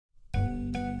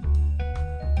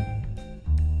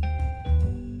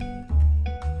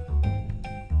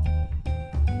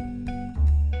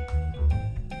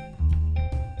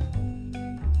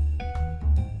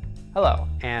Hello,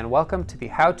 and welcome to the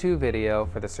how-to video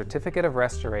for the Certificate of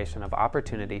Restoration of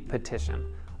Opportunity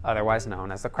petition, otherwise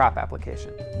known as the CROP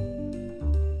application.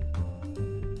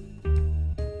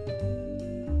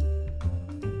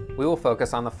 We will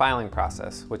focus on the filing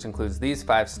process, which includes these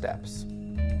 5 steps.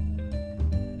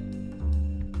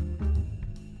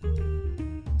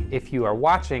 If you are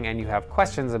watching and you have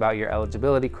questions about your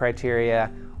eligibility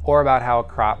criteria or about how a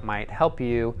CROP might help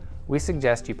you, we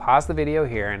suggest you pause the video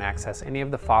here and access any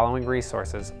of the following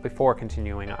resources before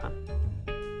continuing on.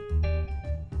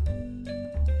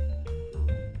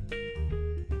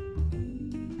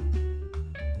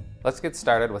 Let's get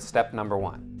started with step number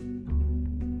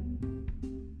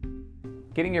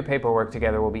 1. Getting your paperwork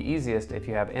together will be easiest if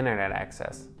you have internet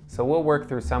access, so we'll work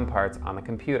through some parts on the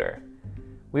computer.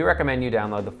 We recommend you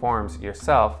download the forms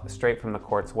yourself straight from the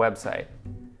court's website.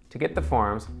 To get the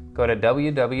forms, go to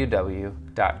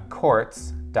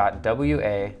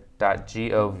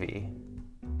www.courts.wa.gov.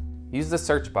 Use the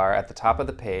search bar at the top of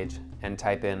the page and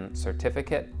type in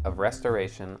Certificate of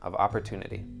Restoration of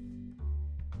Opportunity.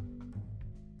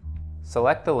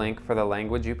 Select the link for the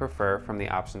language you prefer from the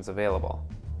options available.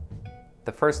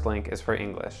 The first link is for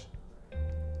English.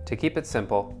 To keep it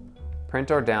simple,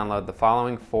 print or download the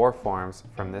following 4 forms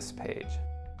from this page: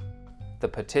 the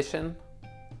petition,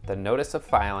 the notice of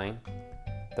filing,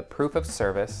 the proof of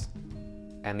service,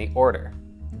 and the order.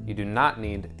 You do not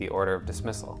need the order of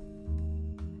dismissal.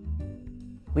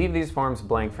 Leave these forms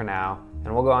blank for now,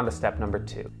 and we'll go on to step number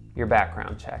 2, your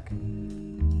background check.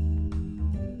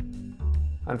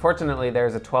 Unfortunately,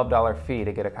 there's a $12 fee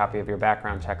to get a copy of your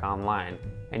background check online,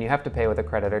 and you have to pay with a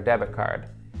credit or debit card.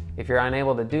 If you're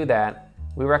unable to do that,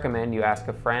 we recommend you ask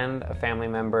a friend, a family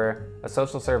member, a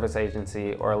social service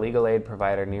agency, or a legal aid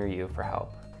provider near you for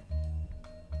help.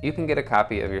 You can get a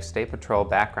copy of your State Patrol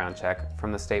background check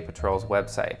from the State Patrol's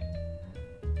website.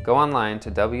 Go online to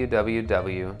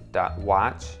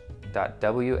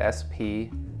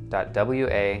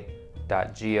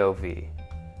www.watch.wsp.wa.gov.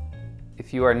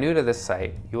 If you are new to this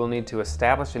site, you will need to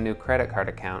establish a new credit card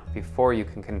account before you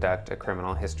can conduct a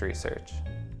criminal history search.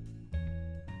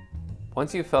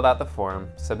 Once you've filled out the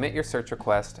form, submit your search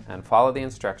request and follow the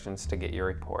instructions to get your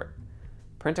report.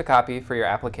 Print a copy for your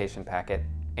application packet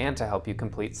and to help you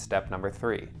complete step number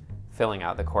 3, filling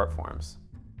out the court forms.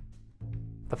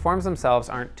 The forms themselves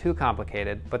aren't too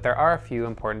complicated, but there are a few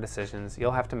important decisions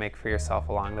you'll have to make for yourself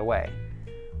along the way.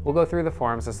 We'll go through the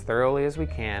forms as thoroughly as we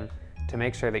can to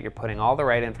make sure that you're putting all the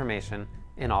right information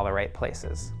in all the right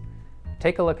places.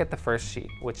 Take a look at the first sheet,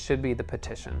 which should be the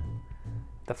petition.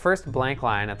 The first blank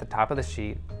line at the top of the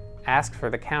sheet asks for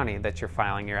the county that you're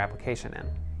filing your application in.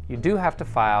 You do have to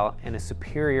file in a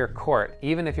superior court,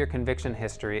 even if your conviction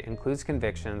history includes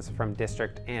convictions from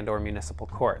district and/or municipal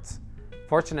courts.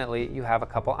 Fortunately, you have a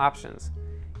couple options.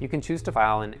 You can choose to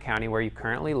file in a county where you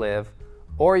currently live,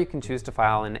 or you can choose to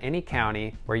file in any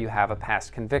county where you have a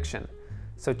past conviction.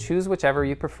 So choose whichever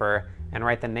you prefer and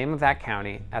write the name of that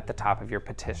county at the top of your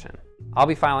petition. I'll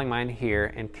be filing mine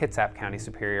here in Kitsap County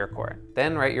Superior Court.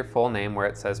 Then write your full name where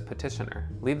it says petitioner.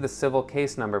 Leave the civil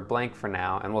case number blank for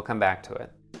now and we'll come back to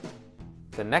it.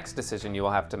 The next decision you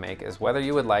will have to make is whether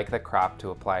you would like the CROP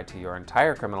to apply to your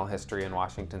entire criminal history in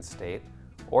Washington State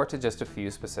or to just a few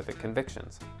specific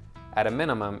convictions. At a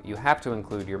minimum, you have to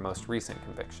include your most recent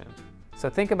conviction. So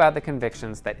think about the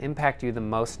convictions that impact you the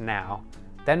most now,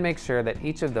 then make sure that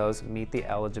each of those meet the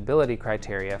eligibility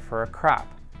criteria for a CROP.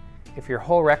 If your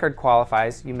whole record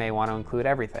qualifies, you may want to include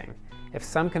everything. If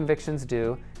some convictions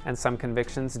do and some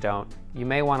convictions don't, you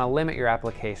may want to limit your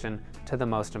application to the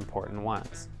most important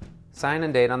ones. Sign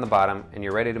and date on the bottom and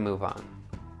you're ready to move on.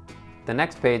 The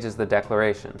next page is the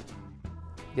declaration.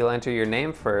 You'll enter your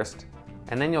name first,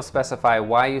 and then you'll specify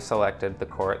why you selected the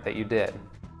court that you did.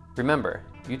 Remember,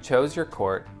 you chose your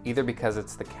court either because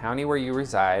it's the county where you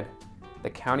reside, the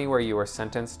county where you were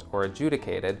sentenced or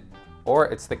adjudicated, or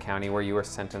it's the county where you were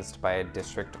sentenced by a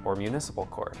district or municipal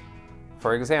court.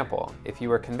 For example, if you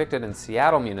were convicted in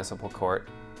Seattle Municipal Court,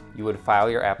 you would file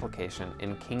your application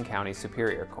in King County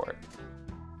Superior Court.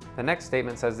 The next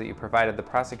statement says that you provided the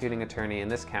prosecuting attorney in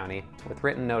this county with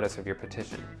written notice of your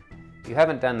petition. You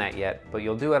haven't done that yet, but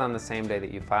you'll do it on the same day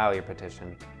that you file your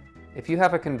petition. If you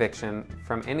have a conviction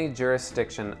from any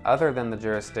jurisdiction other than the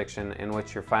jurisdiction in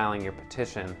which you're filing your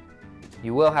petition,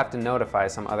 you will have to notify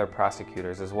some other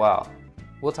prosecutors as well.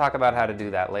 We'll talk about how to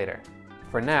do that later.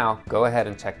 For now, go ahead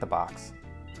and check the box.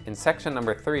 In section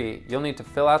number 3, you'll need to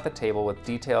fill out the table with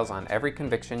details on every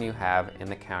conviction you have in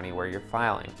the county where you're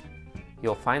filing.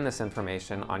 You'll find this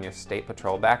information on your State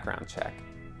Patrol background check.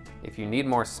 If you need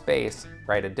more space,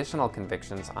 write additional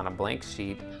convictions on a blank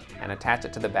sheet and attach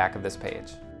it to the back of this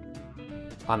page.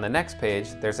 On the next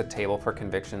page, there's a table for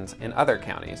convictions in other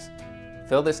counties.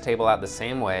 Fill this table out the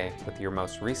same way with your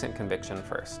most recent conviction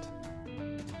first.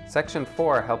 Section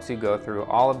 4 helps you go through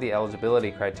all of the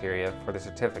eligibility criteria for the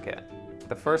certificate.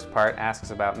 The first part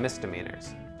asks about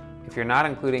misdemeanors. If you're not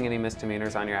including any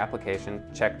misdemeanors on your application,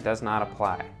 check does not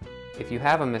apply. If you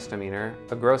have a misdemeanor,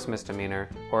 a gross misdemeanor,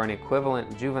 or an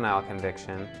equivalent juvenile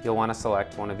conviction, you'll want to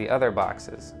select one of the other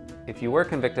boxes. If you were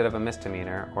convicted of a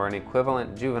misdemeanor or an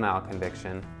equivalent juvenile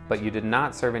conviction, but you did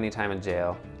not serve any time in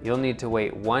jail, you'll need to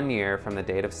wait 1 year from the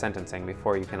date of sentencing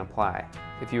before you can apply.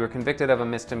 If you were convicted of a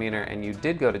misdemeanor and you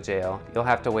did go to jail, you'll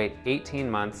have to wait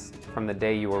 18 months from the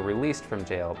day you were released from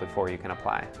jail before you can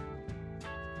apply.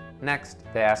 Next,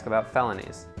 they ask about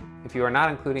felonies. If you are not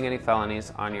including any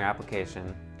felonies on your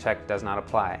application, check does not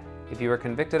apply. If you were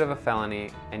convicted of a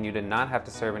felony and you did not have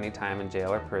to serve any time in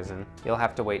jail or prison, you'll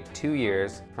have to wait 2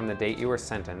 years from the date you were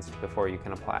sentenced before you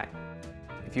can apply.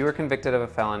 If you were convicted of a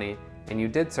felony and you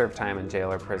did serve time in jail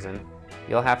or prison,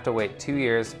 you'll have to wait 2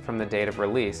 years from the date of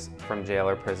release from jail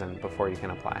or prison before you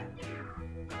can apply.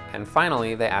 And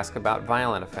finally, they ask about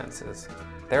violent offenses.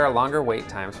 There are longer wait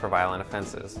times for violent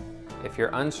offenses. If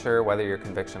you're unsure whether your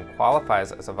conviction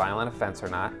qualifies as a violent offense or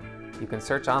not, you can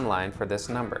search online for this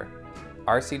number,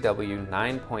 RCW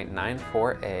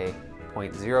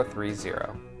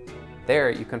 9.94A.030. There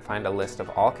you can find a list of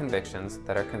all convictions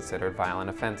that are considered violent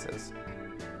offenses.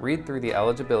 Read through the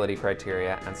eligibility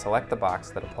criteria and select the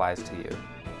box that applies to you.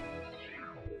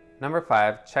 Number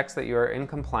 5 checks that you are in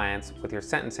compliance with your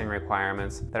sentencing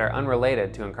requirements that are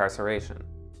unrelated to incarceration.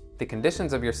 The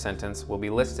conditions of your sentence will be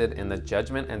listed in the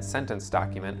judgment and sentence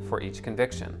document for each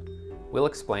conviction. We'll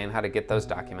explain how to get those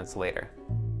documents later.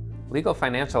 Legal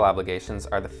financial obligations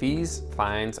are the fees,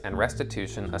 fines, and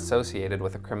restitution associated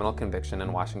with a criminal conviction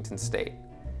in Washington State.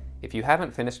 If you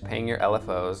haven't finished paying your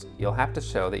LFOs, you'll have to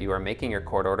show that you are making your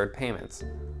court-ordered payments,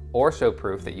 or show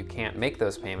proof that you can't make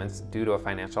those payments due to a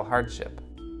financial hardship.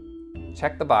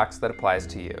 Check the box that applies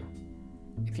to you.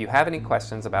 If you have any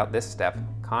questions about this step,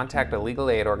 contact a legal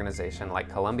aid organization like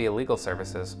Columbia Legal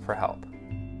Services for help.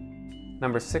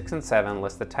 Numbers 6 and 7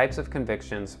 list the types of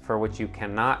convictions for which you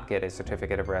cannot get a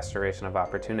certificate of restoration of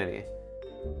opportunity.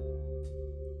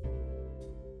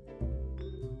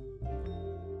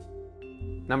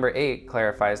 Number 8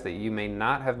 clarifies that you may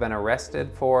not have been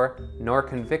arrested for nor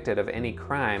convicted of any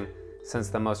crime since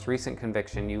the most recent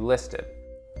conviction you listed.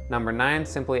 Number 9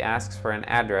 simply asks for an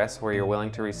address where you're willing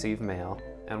to receive mail,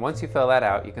 and once you fill that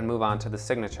out, you can move on to the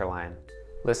signature line.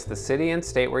 List the city and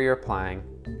state where you're applying,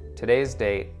 today's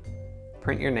date,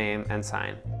 print your name, and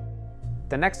sign.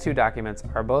 The next 2 documents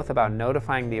are both about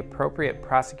notifying the appropriate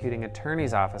prosecuting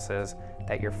attorney's offices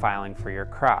that you're filing for your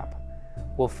crop.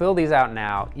 We'll fill these out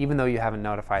now, even though you haven't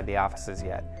notified the offices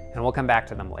yet, and we'll come back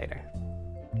to them later.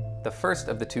 The first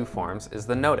of the 2 forms is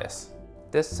the notice.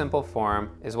 This simple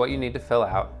form is what you need to fill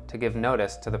out to give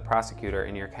notice to the prosecutor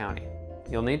in your county.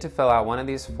 You'll need to fill out one of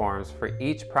these forms for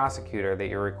each prosecutor that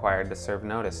you're required to serve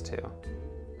notice to.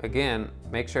 Again,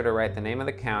 make sure to write the name of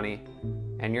the county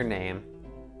and your name,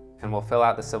 and we'll fill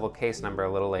out the civil case number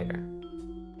a little later.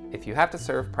 If you have to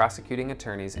serve prosecuting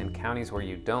attorneys in counties where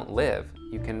you don't live,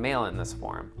 you can mail in this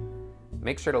form.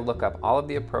 Make sure to look up all of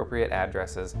the appropriate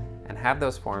addresses and have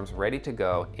those forms ready to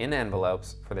go in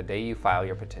envelopes for the day you file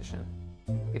your petition.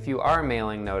 If you are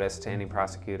mailing notice to any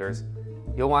prosecutors,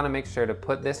 you'll want to make sure to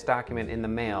put this document in the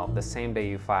mail the same day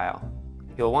you file.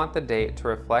 You'll want the date to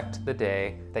reflect the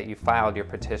day that you filed your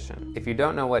petition. If you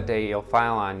don't know what day you'll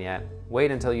file on yet,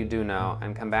 wait until you do know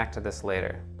and come back to this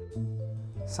later.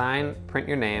 Sign, print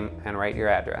your name, and write your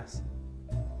address.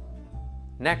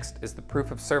 Next is the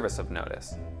proof of service of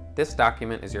notice. This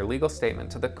document is your legal statement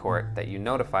to the court that you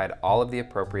notified all of the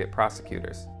appropriate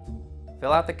prosecutors.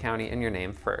 Fill out the county and your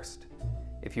name first.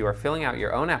 If you are filling out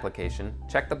your own application,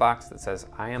 check the box that says,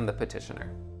 I am the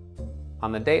petitioner.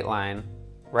 On the date line,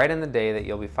 write in the day that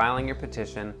you'll be filing your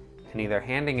petition and either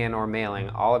handing in or mailing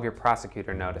all of your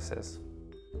prosecutor notices.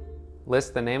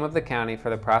 List the name of the county for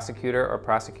the prosecutor or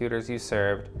prosecutors you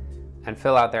served and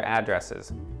fill out their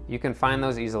addresses. You can find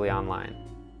those easily online.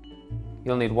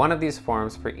 You'll need one of these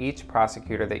forms for each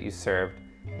prosecutor that you served,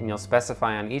 and you'll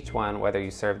specify on each one whether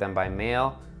you served them by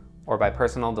mail or by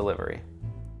personal delivery.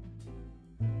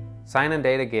 Sign and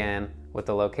date again with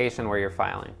the location where you're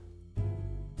filing.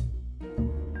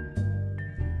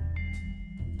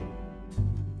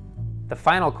 The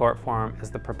final court form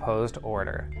is the proposed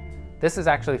order. This is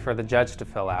actually for the judge to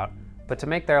fill out, but to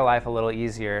make their life a little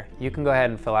easier, you can go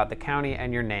ahead and fill out the county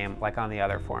and your name like on the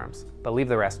other forms, but leave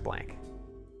the rest blank.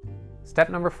 Step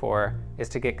number 4 is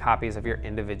to get copies of your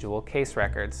individual case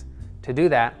records. To do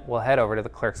that, we'll head over to the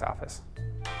clerk's office.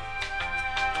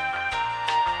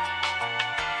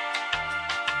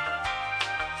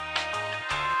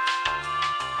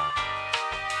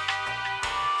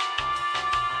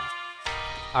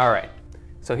 Alright,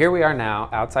 so here we are now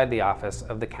outside the office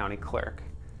of the county clerk.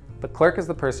 The clerk is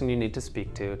the person you need to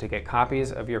speak to get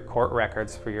copies of your court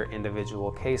records for your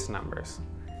individual case numbers.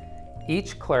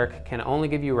 Each clerk can only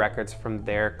give you records from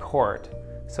their court,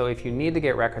 so if you need to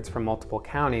get records from multiple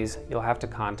counties, you'll have to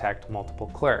contact multiple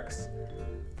clerks.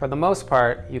 For the most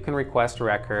part, you can request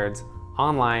records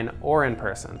online or in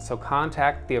person, so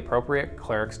contact the appropriate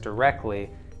clerks directly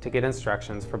to get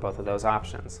instructions for both of those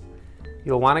options.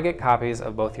 You'll want to get copies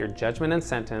of both your judgment and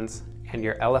sentence and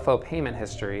your LFO payment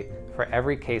history for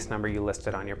every case number you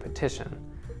listed on your petition.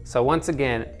 So once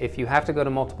again, if you have to go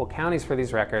to multiple counties for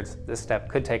these records, this step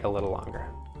could take a little longer.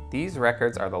 These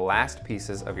records are the last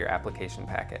pieces of your application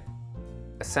packet.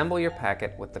 Assemble your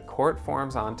packet with the court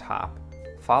forms on top,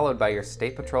 followed by your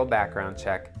State Patrol background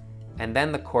check, and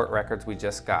then the court records we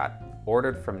just got,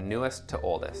 ordered from newest to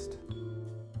oldest.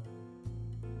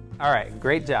 All right,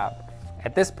 great job.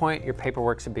 At this point, your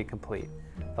paperwork should be complete.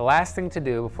 The last thing to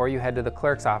do before you head to the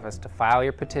clerk's office to file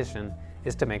your petition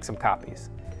is to make some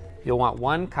copies. You'll want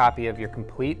one copy of your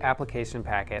complete application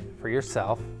packet for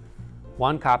yourself,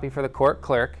 one copy for the court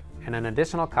clerk, and an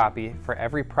additional copy for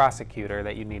every prosecutor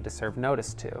that you need to serve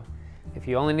notice to. If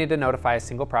you only need to notify a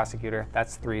single prosecutor,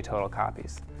 that's 3 total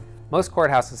copies. Most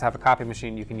courthouses have a copy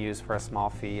machine you can use for a small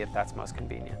fee if that's most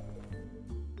convenient.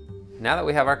 Now that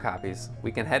we have our copies,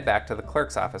 we can head back to the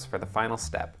clerk's office for the final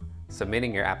step,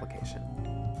 submitting your application.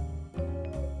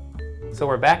 So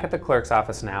we're back at the clerk's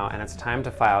office now, and it's time to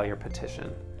file your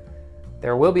petition.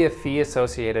 There will be a fee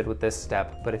associated with this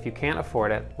step, but if you can't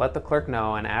afford it, let the clerk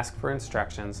know and ask for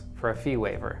instructions for a fee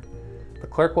waiver. The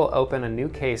clerk will open a new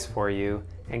case for you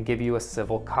and give you a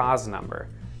civil cause number.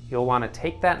 You'll want to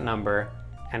take that number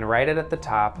and write it at the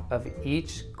top of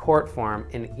each court form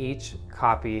in each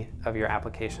copy of your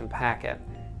application packet.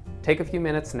 Take a few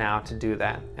minutes now to do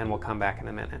that, and we'll come back in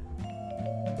a minute.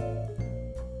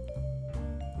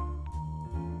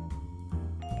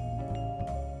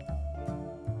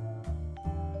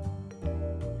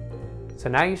 So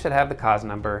now you should have the cause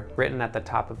number written at the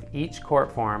top of each court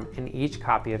form in each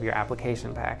copy of your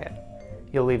application packet.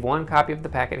 You'll leave one copy of the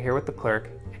packet here with the clerk,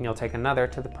 and you'll take another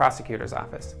to the prosecutor's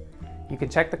office. You can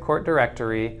check the court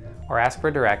directory or ask for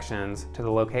directions to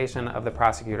the location of the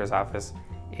prosecutor's office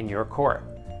in your court.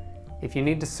 If you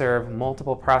need to serve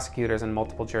multiple prosecutors in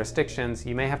multiple jurisdictions,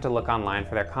 you may have to look online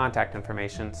for their contact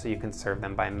information so you can serve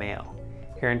them by mail.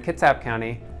 Here in Kitsap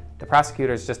County, the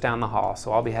prosecutor is just down the hall,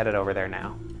 so I'll be headed over there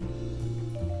now.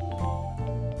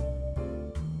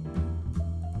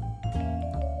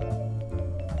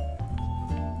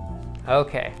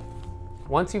 Okay,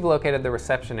 once you've located the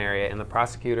reception area in the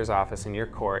prosecutor's office in your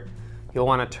court, you'll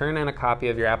want to turn in a copy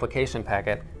of your application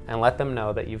packet and let them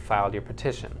know that you've filed your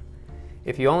petition.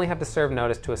 If you only have to serve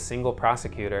notice to a single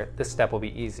prosecutor, this step will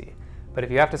be easy. But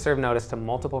if you have to serve notice to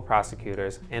multiple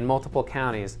prosecutors in multiple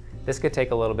counties, this could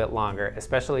take a little bit longer,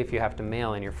 especially if you have to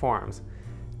mail in your forms.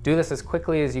 Do this as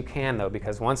quickly as you can though,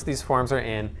 because once these forms are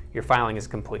in, your filing is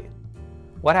complete.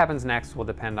 What happens next will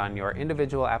depend on your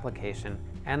individual application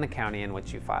and the county in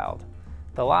which you filed.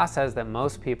 The law says that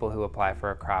most people who apply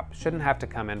for a crop shouldn't have to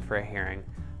come in for a hearing,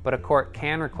 but a court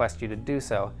can request you to do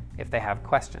so if they have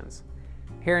questions.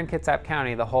 Here in Kitsap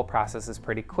County, the whole process is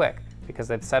pretty quick because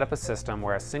they've set up a system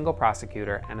where a single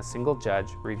prosecutor and a single judge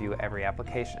review every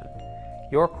application.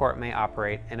 Your court may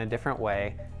operate in a different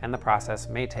way and the process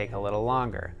may take a little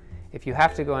longer. If you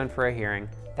have to go in for a hearing,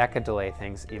 that could delay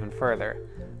things even further.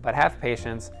 But have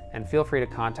patience and feel free to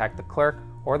contact the clerk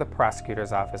or the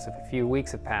prosecutor's office if a few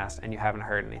weeks have passed and you haven't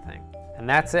heard anything. And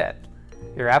that's it.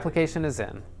 Your application is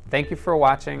in. Thank you for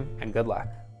watching and good luck.